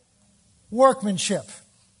workmanship.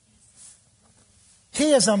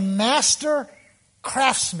 He is a master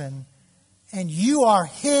craftsman, and you are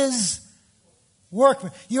his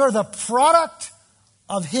workman. You are the product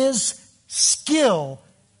of his skill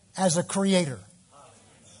as a creator.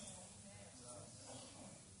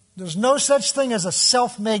 There's no such thing as a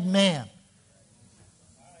self-made man.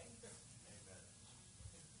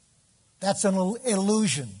 That's an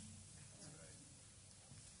illusion.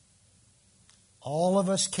 All of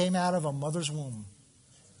us came out of a mother's womb.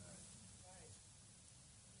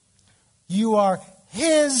 You are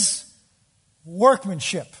his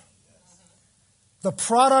workmanship. The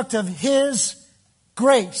product of his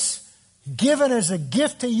grace, given as a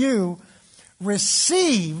gift to you,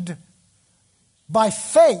 received by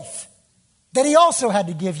faith that he also had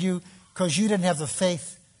to give you because you didn't have the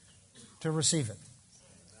faith to receive it.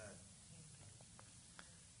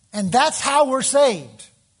 And that's how we're saved.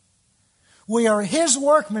 We are his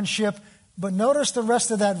workmanship, but notice the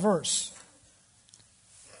rest of that verse.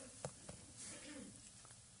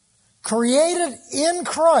 Created in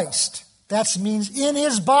Christ, that means in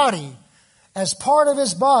his body, as part of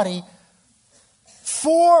his body,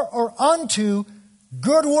 for or unto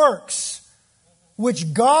good works,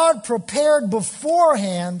 which God prepared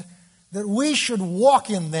beforehand that we should walk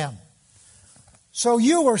in them. So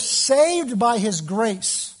you were saved by His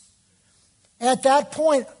grace. At that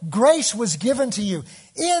point, grace was given to you.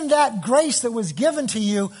 In that grace that was given to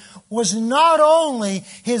you was not only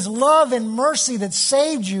His love and mercy that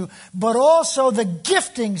saved you, but also the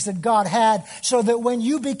giftings that God had, so that when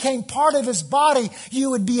you became part of His body,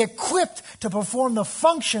 you would be equipped to perform the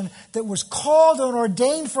function that was called and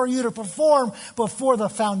ordained for you to perform before the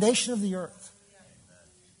foundation of the earth.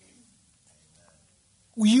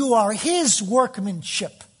 You are His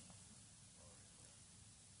workmanship.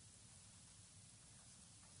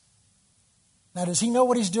 Now, does He know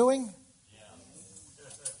what He's doing?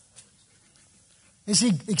 Is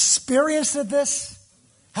He experienced at this?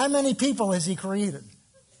 How many people has He created?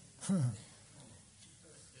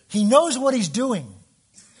 He knows what He's doing.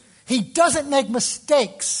 He doesn't make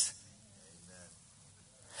mistakes.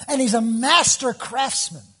 And He's a master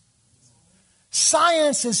craftsman.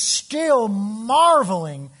 Science is still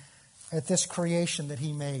marveling at this creation that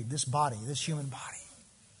He made, this body, this human body.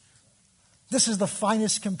 This is the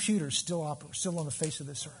finest computer still on the face of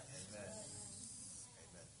this earth.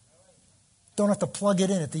 Don't have to plug it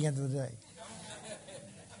in at the end of the day.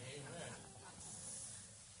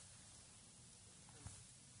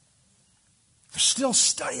 They're still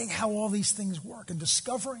studying how all these things work and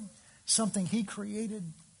discovering something He created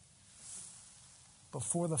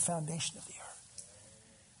before the foundation of the earth.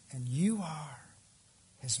 And you are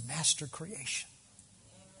His master creation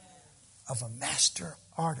of a master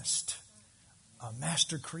artist. A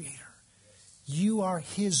master creator. You are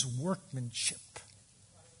His workmanship.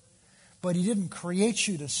 But He didn't create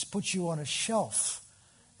you to put you on a shelf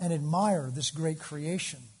and admire this great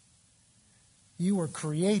creation. You were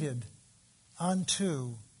created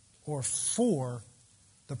unto or for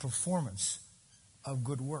the performance of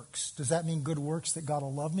good works. Does that mean good works that God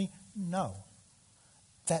will love me? No.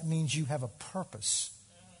 That means you have a purpose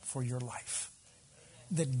for your life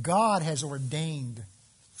that God has ordained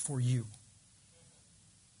for you.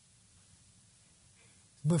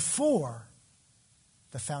 Before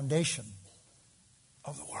the foundation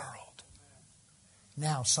of the world.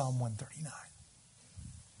 Now, Psalm 139.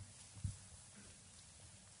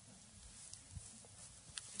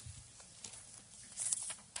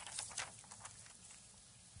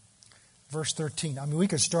 Verse 13. I mean, we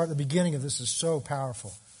could start at the beginning of this. Is so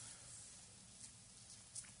powerful.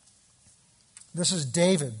 This is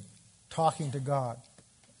David talking to God.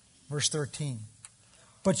 Verse 13.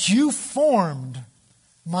 But you formed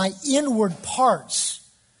my inward parts,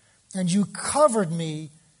 and you covered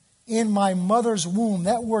me in my mother's womb.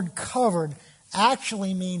 That word covered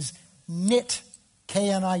actually means knit,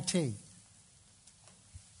 K-N-I-T.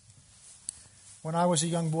 When I was a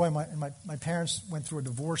young boy, my parents went through a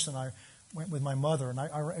divorce, and I went with my mother. And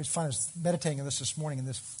I was meditating on this morning, and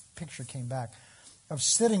this picture came back of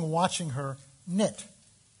sitting watching her knit.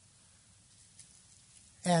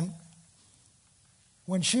 And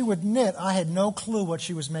when she would knit, I had no clue what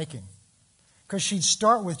she was making, because she'd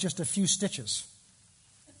start with just a few stitches.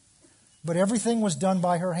 But everything was done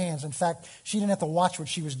by her hands. In fact, she didn't have to watch what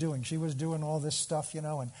she was doing. She was doing all this stuff,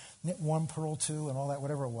 and knit one, purl two, and all that,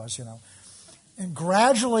 whatever it was, And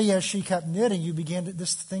gradually, as she kept knitting, you began to,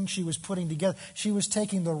 this thing she was putting together, she was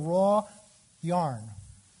taking the raw yarn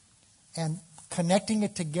and connecting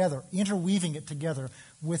it together, interweaving it together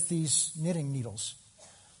with these knitting needles.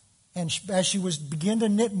 And as she was begin to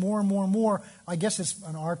knit more and more and more, I guess it's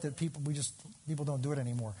an art that people don't do it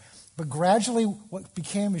anymore. But gradually, what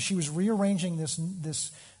became is she was rearranging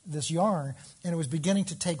this yarn, and it was beginning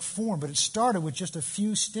to take form. But it started with just a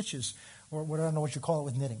few stitches, or what I don't know what you call it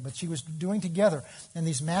with knitting. But she was doing together, and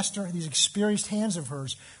these experienced hands of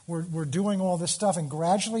hers were doing all this stuff, and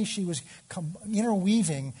gradually she was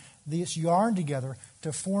interweaving this yarn together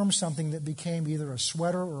to form something that became either a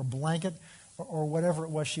sweater or a blanket or whatever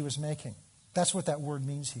it was she was making. That's what that word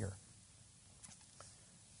means here.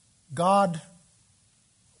 God,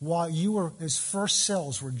 while His first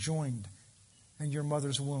cells were joined in your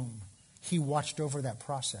mother's womb, He watched over that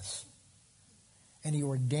process. And He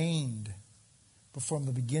ordained from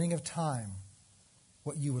the beginning of time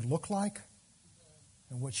what you would look like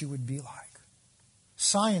and what you would be like.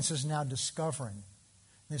 Science is now discovering,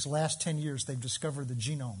 in these last 10 years, they've discovered the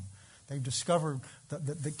genome. They've discovered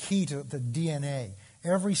the key to the DNA.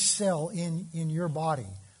 Every cell in your body,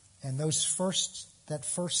 and that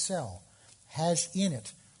first cell has in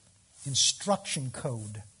it instruction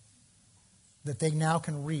code that they now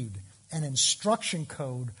can read. An instruction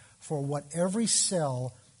code for what every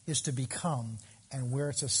cell is to become and where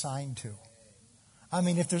it's assigned to. I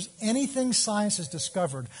mean, if there's anything science has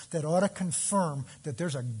discovered that ought to confirm that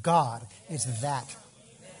there's a God, it's that.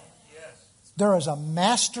 There is a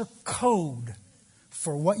master code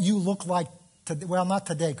for what you look like today. Well, not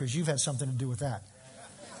today, because you've had something to do with that.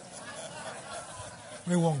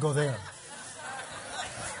 We won't go there.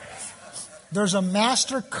 There's a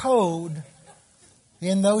master code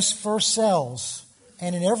in those first cells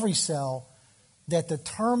and in every cell that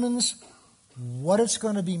determines what it's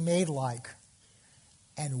going to be made like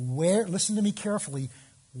and where, listen to me carefully,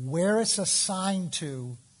 where it's assigned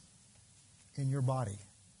to in your body.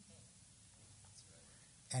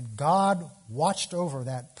 And God watched over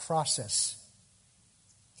that process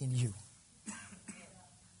in you.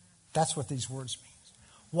 That's what these words mean.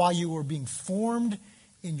 While you were being formed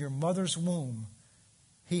in your mother's womb,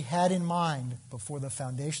 He had in mind, before the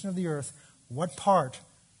foundation of the earth, what part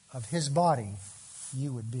of His body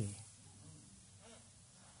you would be.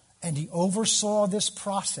 And He oversaw this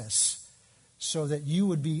process so that you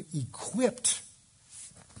would be equipped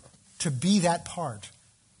to be that part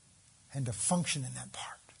and to function in that part.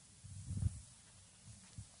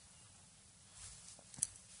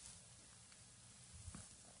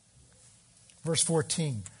 Verse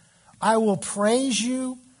 14, I will praise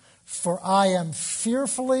you, for I am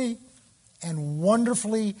fearfully and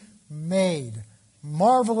wonderfully made.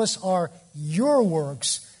 Marvelous are your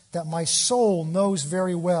works that my soul knows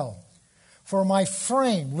very well. For my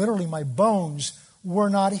frame, literally my bones,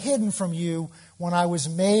 were not hidden from you when I was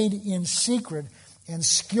made in secret and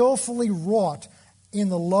skillfully wrought in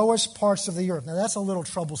the lowest parts of the earth. Now that's a little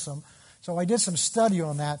troublesome. So I did some study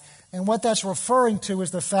on that. And what that's referring to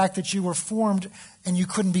is the fact that you were formed and you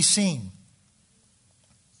couldn't be seen.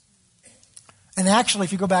 And actually,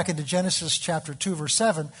 if you go back into Genesis chapter 2, verse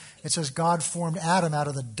 7, it says God formed Adam out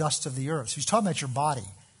of the dust of the earth. So He's talking about your body.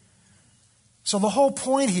 So the whole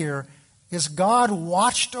point here is God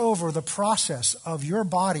watched over the process of your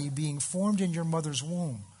body being formed in your mother's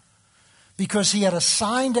womb because He had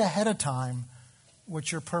assigned ahead of time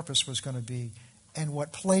what your purpose was going to be and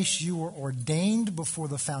what place you were ordained before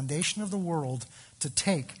the foundation of the world to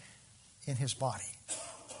take in His body.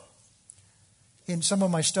 In some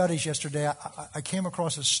of my studies yesterday, I came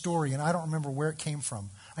across a story, and I don't remember where it came from.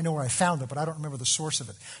 I know where I found it, but I don't remember the source of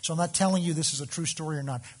it. So I'm not telling you this is a true story or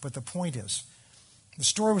not, but the point is, the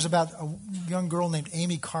story was about a young girl named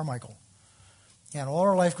Amy Carmichael. And all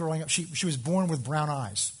her life growing up, she was born with brown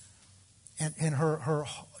eyes. And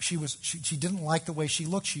she didn't like the way she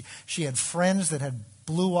looked. She had friends that had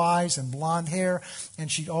blue eyes and blonde hair, and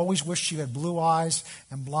she always wished she had blue eyes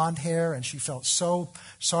and blonde hair, and she felt so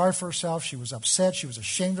sorry for herself. She was upset. She was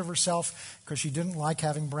ashamed of herself because she didn't like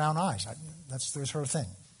having brown eyes. That was her thing.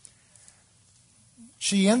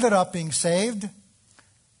 She ended up being saved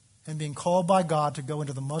and being called by God to go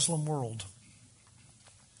into the Muslim world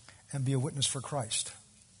and be a witness for Christ.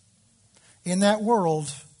 In that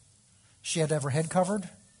world, she had to have her head covered,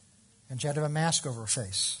 and she had to have a mask over her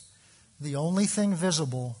face. The only thing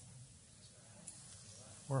visible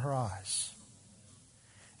were her eyes.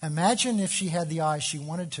 Imagine if she had the eyes she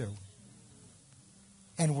wanted to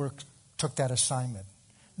and took that assignment.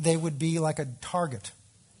 They would be like a target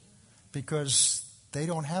because they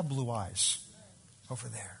don't have blue eyes over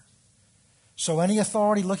there. So any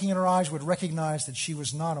authority looking at her eyes would recognize that she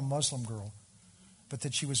was not a Muslim girl, but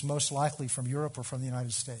that she was most likely from Europe or from the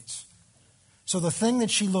United States. So the thing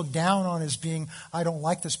that she looked down on as being, I don't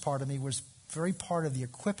like this part of me, was very part of the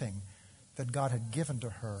equipping that God had given to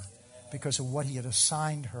her because of what He had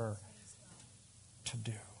assigned her to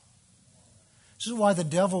do. This is why the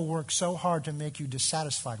devil works so hard to make you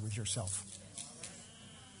dissatisfied with yourself.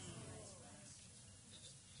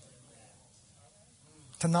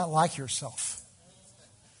 To not like yourself.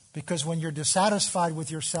 Because when you're dissatisfied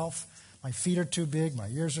with yourself, my feet are too big, my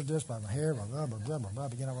ears are this, my hair, blah, blah, blah, blah, blah,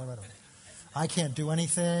 blah. I can't do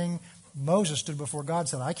anything. Moses stood before God and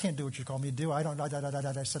said, I can't do what you call me to do. I don't,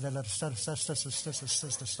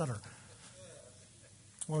 stutter.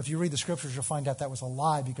 Well, if you read the scriptures, you'll find out that was a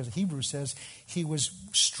lie because Hebrews says he was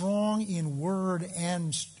strong in word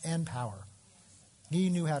and power. He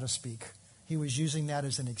knew how to speak. He was using that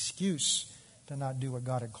as an excuse to not do what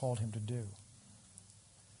God had called him to do.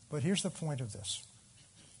 But here's the point of this.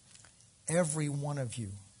 Every one of you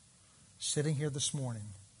sitting here this morning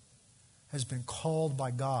has been called by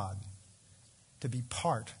God to be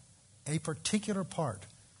a particular part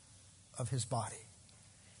of His body.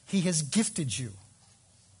 He has gifted you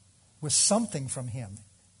with something from Him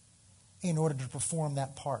in order to perform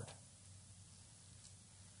that part.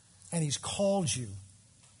 And He's called you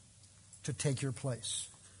to take your place.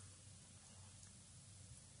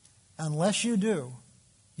 Unless you do,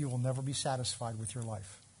 you will never be satisfied with your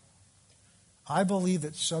life. I believe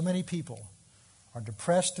that so many people are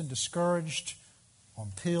depressed and discouraged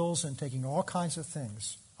on pills and taking all kinds of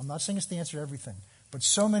things. I'm not saying it's the answer to everything, But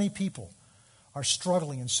so many people are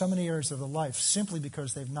struggling in so many areas of their life simply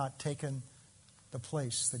because they've not taken the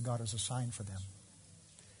place that God has assigned for them.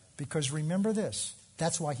 Because remember this,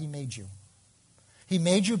 that's why He made you. He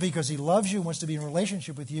made you because He loves you, wants to be in a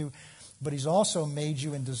relationship with you, but He's also made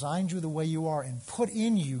you and designed you the way you are and put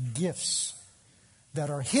in you gifts that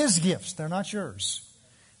are His gifts. They're not yours.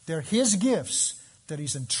 They're His gifts that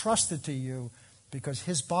He's entrusted to you because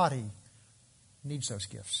His body needs those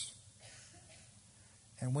gifts.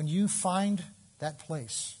 And when you find that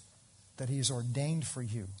place that He has ordained for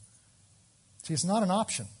you, see, it's not an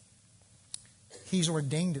option. He's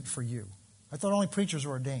ordained it for you. I thought only preachers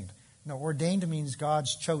were ordained. No, ordained means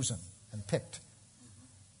God's chosen and picked.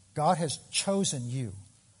 God has chosen you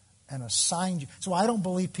and assigned you. So I don't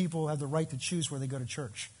believe people have the right to choose where they go to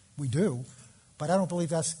church. We do, but I don't believe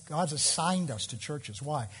that's God's assigned us to churches.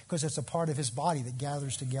 Why? Because it's a part of His body that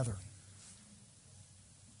gathers together.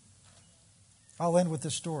 I'll end with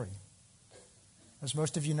this story. As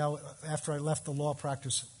most of you know, after I left the law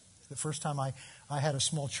practice, the first time I had a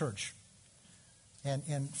small church.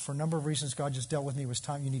 And for a number of reasons, God just dealt with me. It was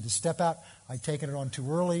time you need to step out. I'd taken it on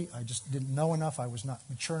too early. I just didn't know enough. I was not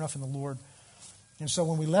mature enough in the Lord. And so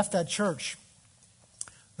when we left that church,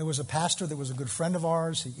 there was a pastor that was a good friend of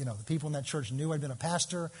ours. The people in that church knew I'd been a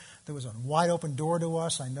pastor. There was a wide open door to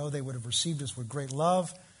us. I know they would have received us with great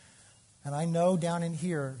love. And I know down in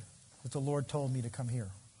here that the Lord told me to come here,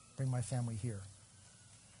 bring my family here.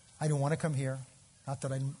 I didn't want to come here. Not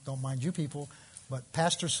that I don't mind you people, but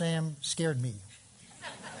Pastor Sam scared me.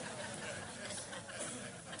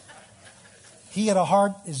 He had a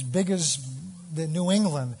heart as big as the New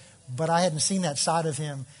England, but I hadn't seen that side of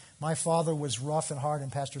him. My father was rough and hard, and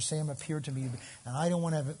Pastor Sam appeared to me, and I don't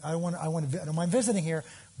mind visiting here,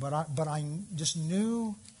 but I just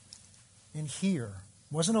knew in here,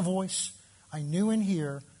 wasn't a voice. I knew in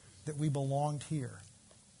here that we belonged here.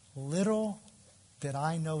 Little did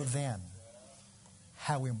I know then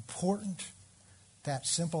how important that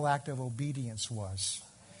simple act of obedience was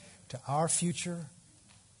to our future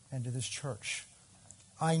and to this church.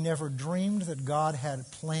 I never dreamed that God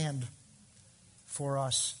had planned for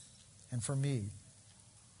us and for me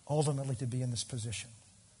ultimately to be in this position.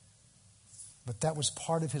 But that was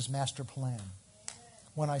part of His master plan.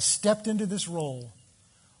 When I stepped into this role,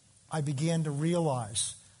 I began to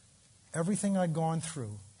realize everything I'd gone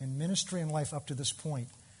through in ministry and life up to this point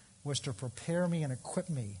was to prepare me and equip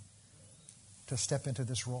me to step into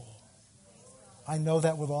this role. I know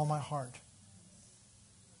that with all my heart.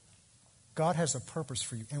 God has a purpose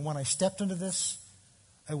for you. And when I stepped into this,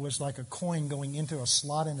 it was like a coin going into a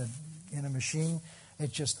slot in a machine.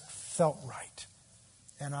 It just felt right.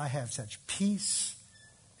 And I have such peace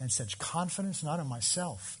and such confidence, not in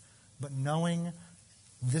myself, but knowing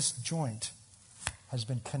this joint has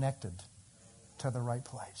been connected to the right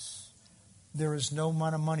place. There is no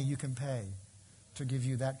amount of money you can pay to give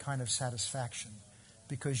you that kind of satisfaction,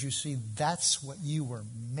 because you see, that's what you were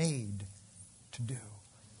made to do.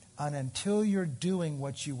 And until you're doing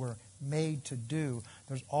what you were made to do,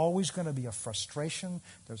 there's always going to be a frustration.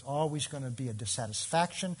 There's always going to be a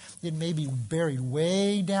dissatisfaction. It may be buried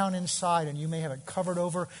way down inside, and you may have it covered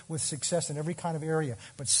over with success in every kind of area.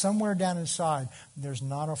 But somewhere down inside, there's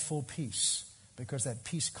not a full peace, because that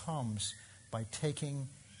peace comes by taking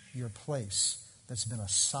your place that's been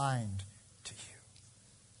assigned to you.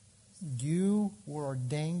 You were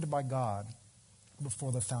ordained by God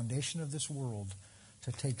before the foundation of this world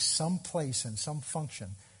to take some place and some function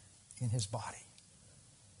in His body.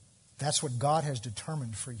 That's what God has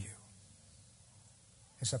determined for you.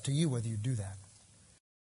 It's up to you whether you do that.